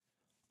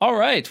All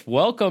right,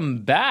 welcome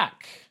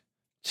back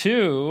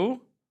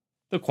to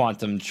The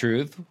Quantum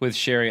Truth with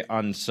Sherry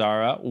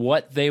Ansara.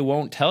 What they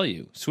won't tell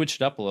you. Switched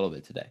it up a little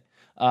bit today.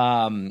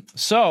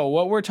 So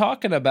what we're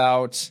talking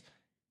about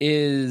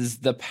is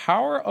the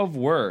power of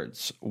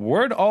words.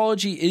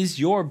 Wordology is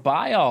your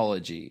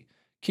biology.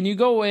 Can you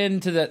go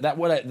into that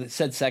what I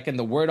said second?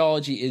 The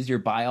wordology is your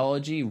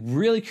biology.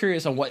 Really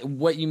curious on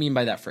what you mean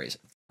by that phrase.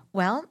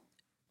 Well,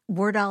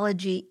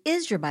 wordology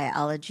is your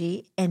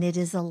biology, and it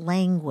is a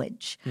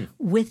language.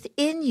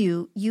 Within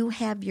you, you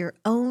have your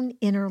own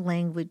inner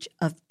language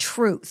of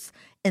truth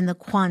in the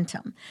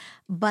quantum.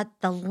 But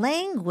the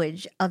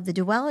language of the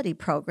duality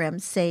program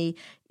say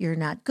you're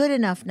not good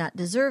enough, not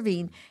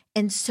deserving.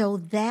 And so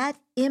that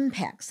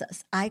impacts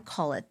us. I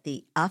call it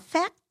the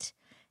affect,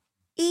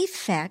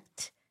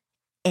 effect,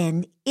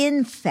 and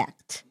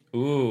infect.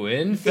 Ooh,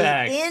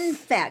 infect. The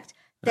infect.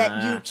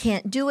 That you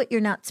can't do it, you're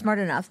not smart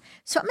enough.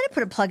 So I'm going to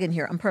put a plug in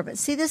here on purpose.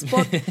 See this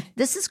book?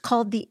 This is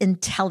called The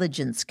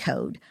Intelligence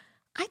Code.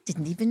 I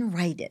didn't even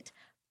write it.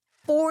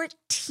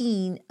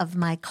 14 of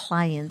my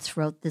clients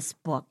wrote this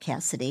book,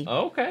 Cassidy.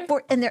 Okay.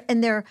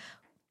 And they're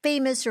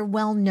famous or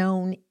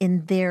well-known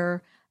in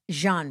their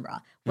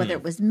genre, whether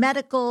it was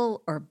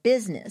medical or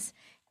business.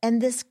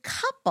 And this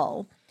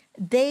couple,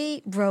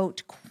 they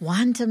wrote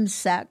Quantum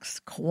Sex,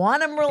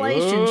 Quantum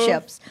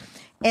Relationships.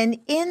 And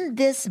in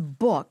this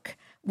book,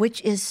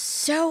 which is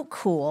so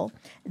cool,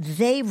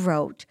 they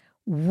wrote,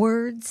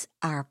 words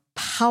are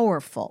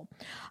powerful.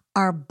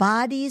 Our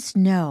bodies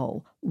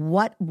know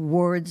what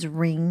words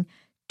ring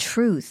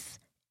truth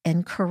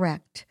and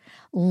correct.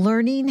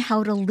 Learning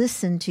how to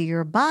listen to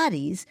your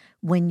bodies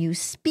when you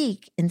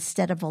speak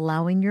instead of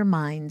allowing your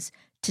minds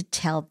to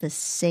tell the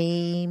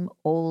same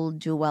old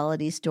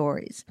duality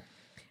stories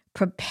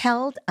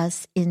propelled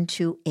us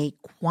into a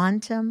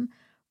quantum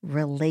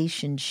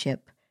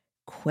relationship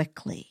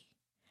quickly.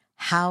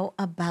 How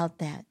about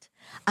that?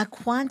 A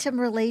quantum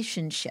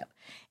relationship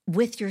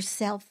with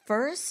yourself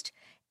first.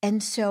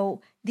 And so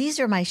these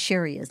are my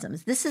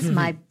Sherryisms. This is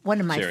one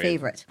of my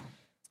favorite.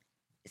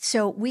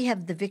 So we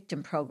have the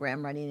victim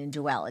program running in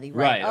duality,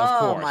 right? Of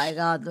course. Oh my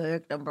God, the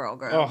victim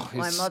program. Oh,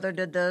 my mother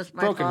did this.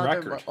 My broken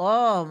father. record.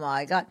 Oh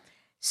my God.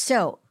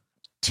 So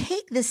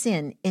take this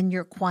in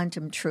your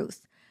quantum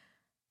truth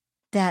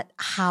that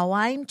how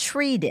I'm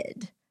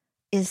treated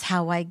is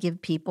how I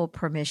give people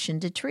permission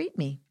to treat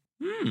me.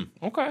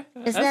 Okay.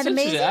 Isn't that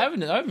amazing? I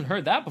haven't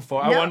heard that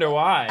before. No. I wonder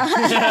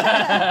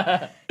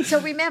why. So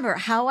remember,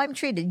 how I'm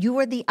treated, you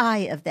are the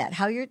eye of that.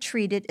 How you're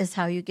treated is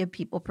how you give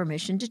people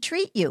permission to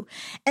treat you.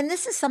 And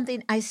this is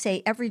something I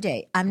say every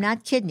day. I'm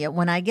not kidding you.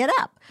 When I get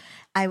up,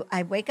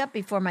 I wake up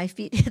before my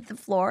feet hit the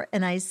floor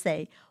and I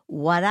say,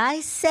 what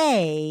I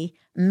say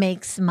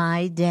makes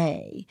my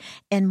day.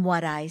 And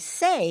what I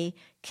say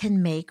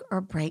can make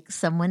or break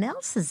someone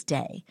else's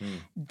day.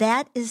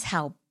 That is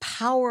how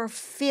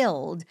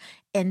power-filled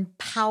and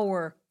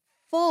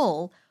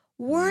powerful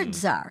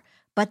words are.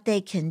 But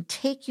they can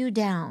take you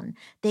down.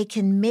 They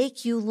can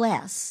make you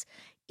less.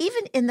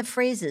 Even in the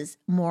phrases,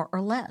 more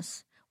or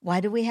less.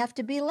 Why do we have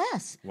to be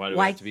less? Why do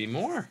we have to be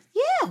more?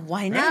 Yeah,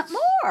 why not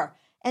more?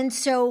 And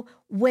so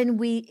when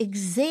we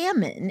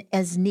examine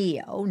as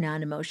Neo,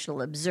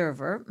 non-emotional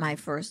observer, my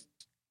first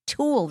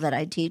tool that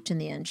I teach in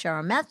the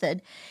Ansara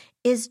method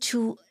is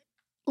to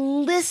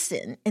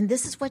listen. And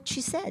this is what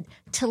she said,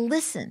 to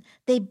listen.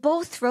 They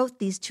both wrote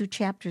these two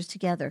chapters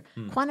together,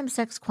 Quantum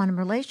Sex, Quantum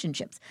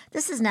Relationships.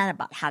 This is not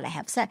about how to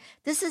have sex.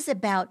 This is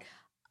about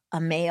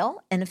a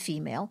male and a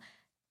female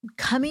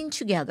coming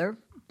together,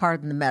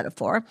 pardon the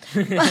metaphor,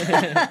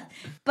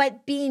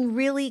 but being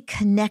really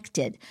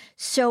connected.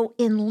 So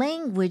in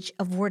language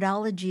of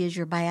wordology as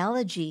your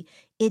biology,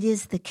 it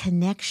is the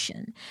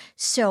connection.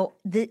 So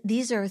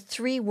these are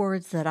three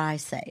words that I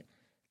say.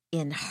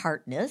 In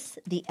heartness,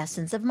 the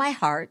essence of my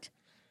heart,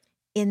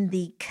 in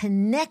the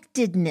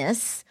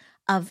connectedness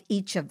of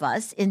each of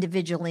us,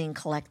 individually and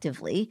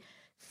collectively,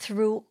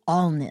 through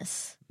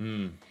allness.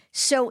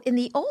 So in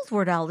the old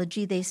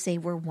wordology, they say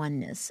we're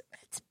oneness.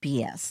 It's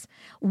BS.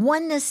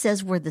 Oneness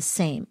says we're the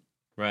same.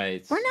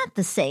 Right. We're not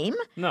the same.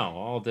 No,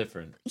 all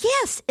different.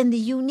 Yes, and the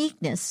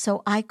uniqueness.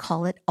 So I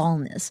call it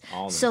allness.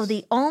 So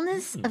the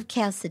allness of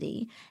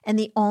Cassidy and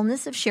the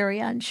allness of Sherry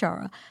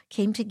Ansara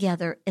came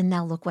together, and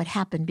now look what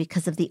happened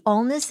because of the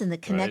allness and the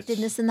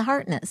connectedness and the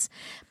heartness.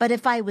 But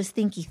if I was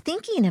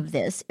thinking of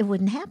this, it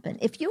wouldn't happen.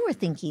 If you were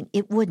thinking,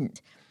 it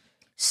wouldn't.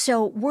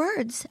 So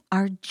words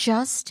are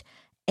just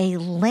a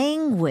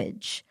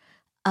language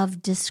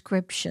of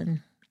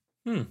description.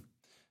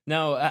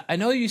 Now, I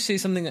know you say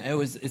something.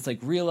 It's like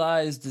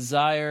realize,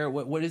 desire.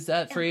 What is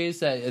that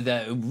phrase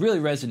that really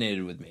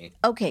resonated with me?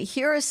 Okay,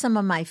 here are some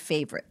of my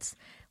favorites.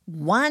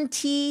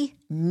 Wanty,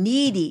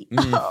 needy.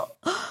 Oh,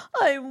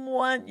 I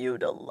want you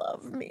to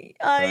love me.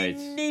 I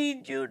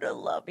need you to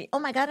love me. Oh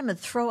my God, I'm going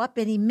to throw up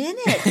any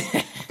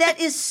minute. That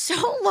is so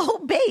low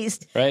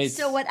based. Right.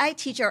 So what I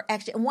teach are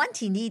action.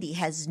 Wanty, needy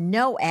has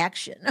no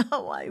action.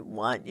 Oh, I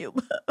want you.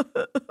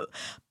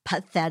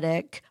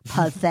 Pathetic.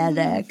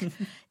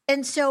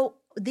 And so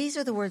these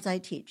are the words I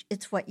teach.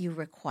 It's what you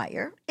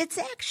require. It's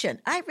action.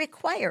 I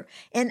require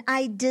and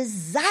I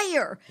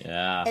desire.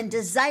 Yeah. And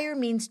desire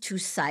means to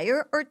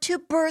sire or to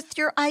birth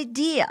your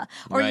idea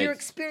or your Right.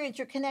 experience,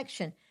 your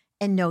connection.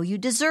 And know you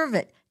deserve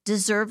it.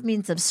 Deserve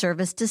means of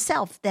service to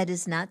self. That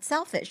is not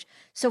selfish.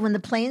 So when the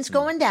plane's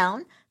going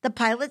down, the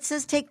pilot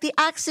says take the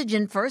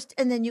oxygen first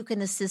and then you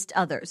can assist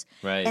others.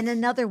 Right. And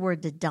another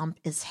word to dump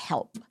is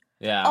help.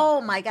 Yeah. Oh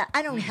my God,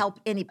 I don't help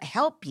anybody.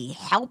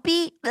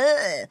 Helpy.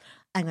 Ugh.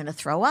 I'm going to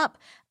throw up.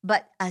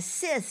 But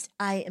assist,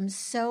 I am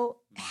so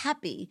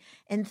happy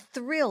and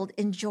thrilled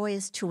and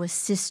joyous to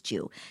assist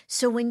you.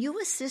 So when you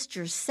assist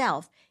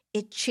yourself,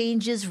 it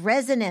changes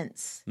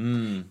resonance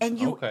and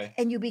you okay.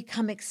 and you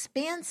become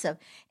expansive.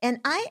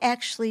 And I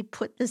actually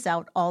put this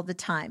out all the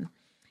time.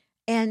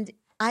 And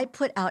I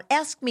put out,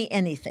 ask me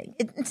anything.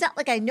 It's not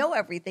like I know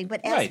everything,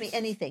 but ask Right. me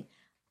anything.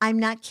 I'm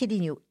not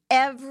kidding you.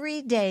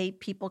 Every day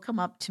people come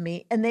up to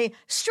me and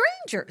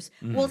strangers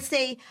will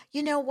say,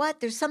 you know what,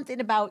 there's something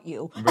about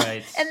you.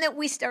 Right. And then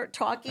we start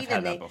talking I've had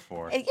and that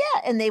before.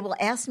 and they will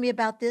ask me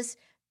about this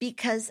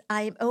because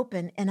I am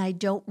open and I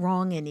don't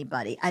wrong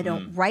anybody. I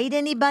don't write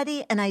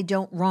anybody and I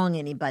don't wrong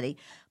anybody.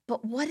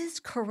 But what is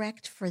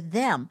correct for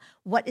them?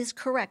 What is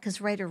correct?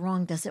 Because right or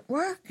wrong doesn't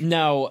work.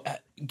 Now,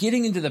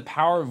 getting into the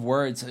power of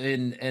words,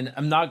 and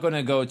I'm not going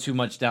to go too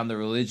much down the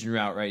religion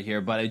route right here,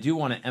 but I do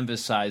want to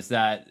emphasize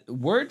that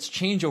words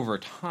change over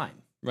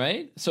time,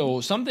 right? So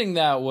something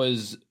that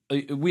was,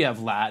 we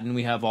have Latin,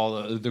 we have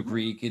all the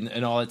Greek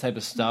and all that type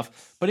of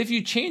stuff. But if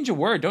you change a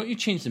word, don't you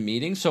change the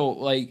meaning? So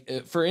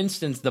like, for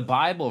instance, the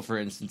Bible, for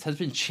instance, has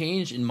been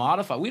changed and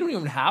modified. We don't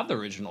even have the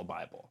original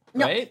Bible,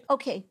 right? No,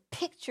 okay,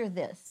 picture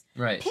this.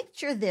 Right.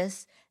 Picture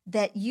this,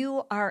 that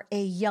you are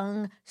a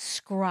young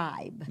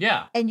scribe.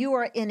 Yeah. And you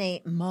are in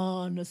a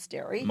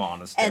monastery.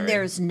 Monastery. And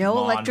there's no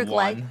Mon electric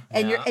light. one.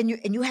 And Yeah.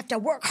 you have to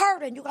work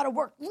hard and you gotta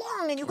work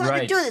long and you gotta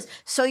Right. do this.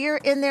 So you're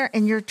in there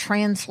and you're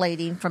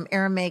translating from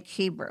Aramaic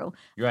Hebrew.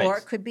 Right. Or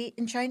it could be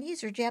in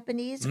Chinese or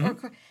Japanese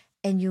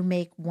and you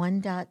make one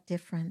dot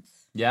difference.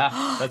 Yeah,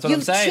 that's what You've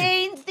I'm saying.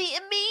 changed the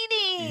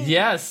meaning.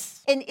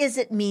 Yes. And is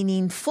it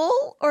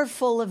meaningful or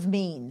full of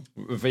mean?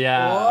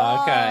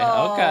 Yeah.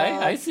 Okay.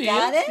 I see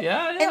Got it?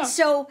 Yeah. And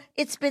so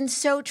it's been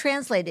so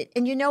translated.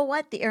 And you know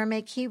what? The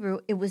Aramaic Hebrew,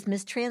 it was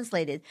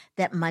mistranslated.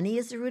 That money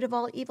is the root of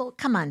all evil.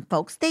 Come on,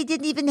 folks. They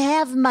didn't even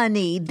have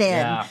money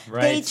then. Yeah,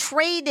 right. They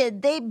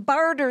traded. They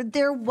bartered.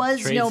 There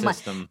was Trade no money.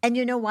 system. And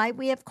you know why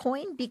we have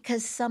coin?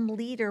 Because some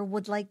leader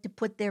would like to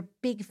put their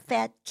big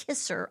fat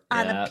kisser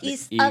on Yeah, a the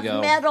piece of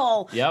ego.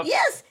 metal. Yep.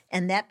 Yes.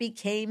 And that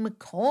became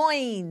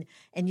coin.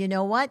 And you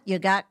know what? You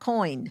got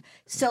coined.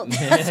 So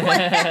that's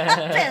what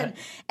happened.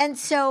 And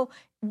so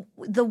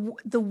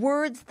the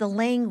words, the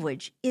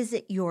language, is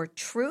it your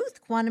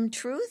truth, quantum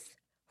truth,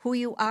 who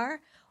you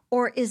are?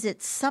 Or is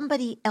it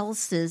somebody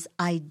else's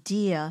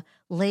idea,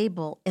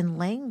 label, and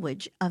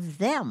language of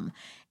them?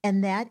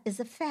 And that is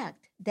a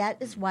fact.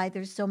 That is why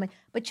there's so many.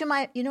 But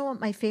you know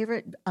what my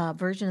favorite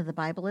version of the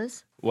Bible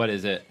is? What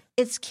is it?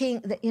 It's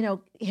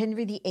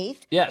Henry VIII.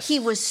 Yes. He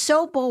was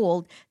so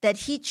bold that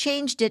he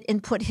changed it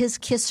and put his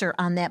kisser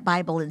on that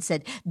Bible and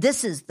said,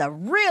 "This is the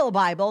real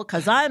Bible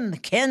because I'm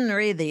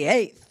Henry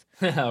VIII."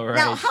 All right.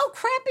 Now, how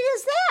crappy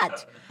is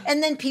that?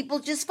 And then people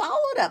just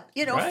followed up,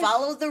 Right.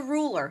 follow the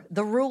ruler.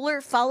 The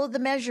ruler followed the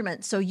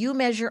measurement. So you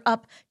measure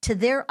up to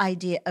their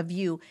idea of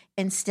you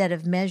instead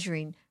of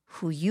measuring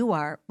who you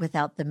are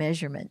without the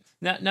measurement.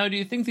 Now, do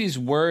you think these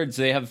words,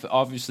 they have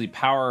obviously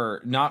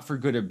power, not for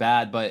good or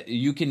bad, but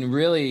you can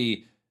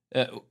really,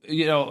 like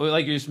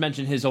you just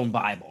mentioned, his own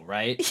Bible,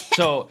 right?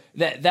 So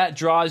that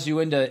draws you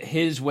into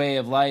his way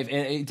of life.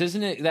 And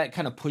doesn't that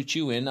kind of put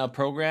you in a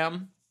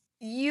program?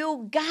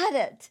 You got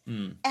it.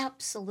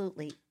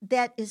 Absolutely.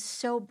 That is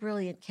so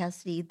brilliant,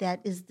 Cassidy. That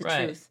is the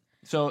Right. truth.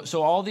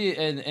 So all the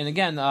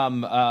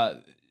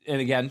and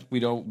again, we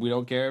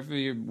don't care if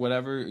you're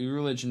whatever your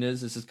religion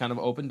is. This is kind of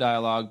open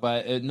dialogue,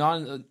 but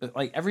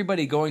like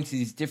everybody going to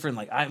these different,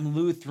 like, I'm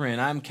Lutheran,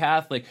 I'm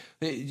Catholic.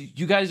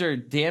 You guys are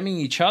damning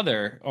each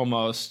other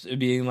almost,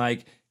 being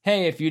like,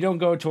 hey, if you don't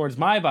go towards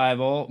my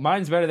Bible,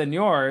 mine's better than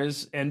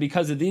yours, and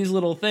because of these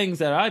little things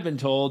that I've been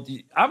told,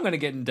 I'm going to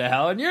get into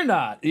hell and you're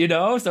not,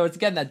 So it's,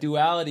 again, that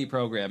duality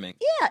programming.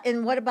 Yeah,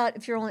 and what about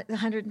if you're only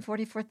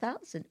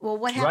 144,000? Well,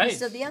 what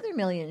happens Right. to the other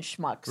million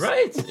schmucks?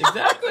 Right,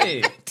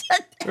 exactly.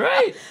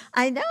 Right.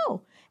 I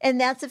know. And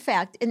that's a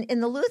fact. In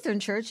the Lutheran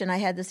church, and I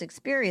had this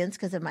experience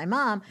because of my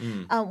mom,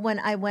 when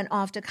I went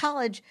off to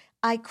college,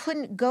 I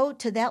couldn't go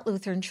to that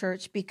Lutheran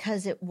church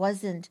because it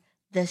wasn't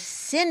the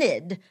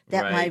synod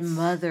that my Right.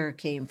 mother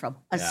came from.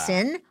 A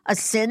Yeah.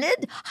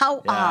 synod? How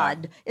Yeah.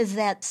 odd is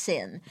that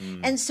sin?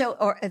 And so,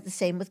 or the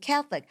same with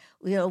Catholic.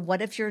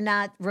 What if you're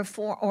not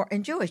Reformed or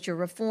in Jewish, you're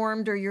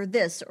Reformed or you're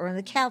this, or in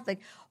the Catholic,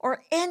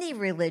 or any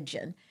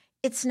religion?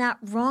 It's not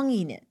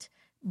wronging it,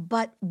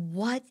 but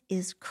what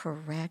is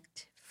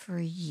correct for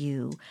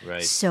you?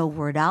 Right. So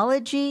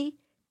wordology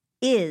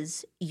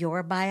is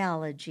your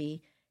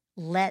biology.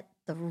 Let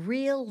the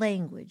real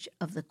language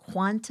of the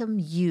quantum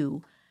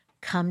you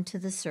come to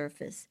the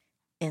surface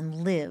and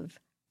live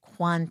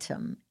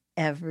quantum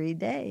every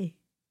day.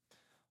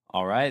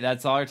 All right,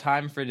 that's all our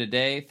time for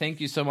today. Thank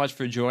you so much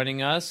for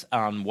joining us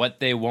on What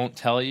They Won't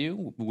Tell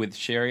You with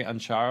Sherry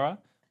Anchara,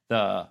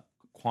 the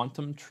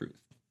Quantum Truth.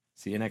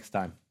 See you next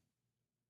time.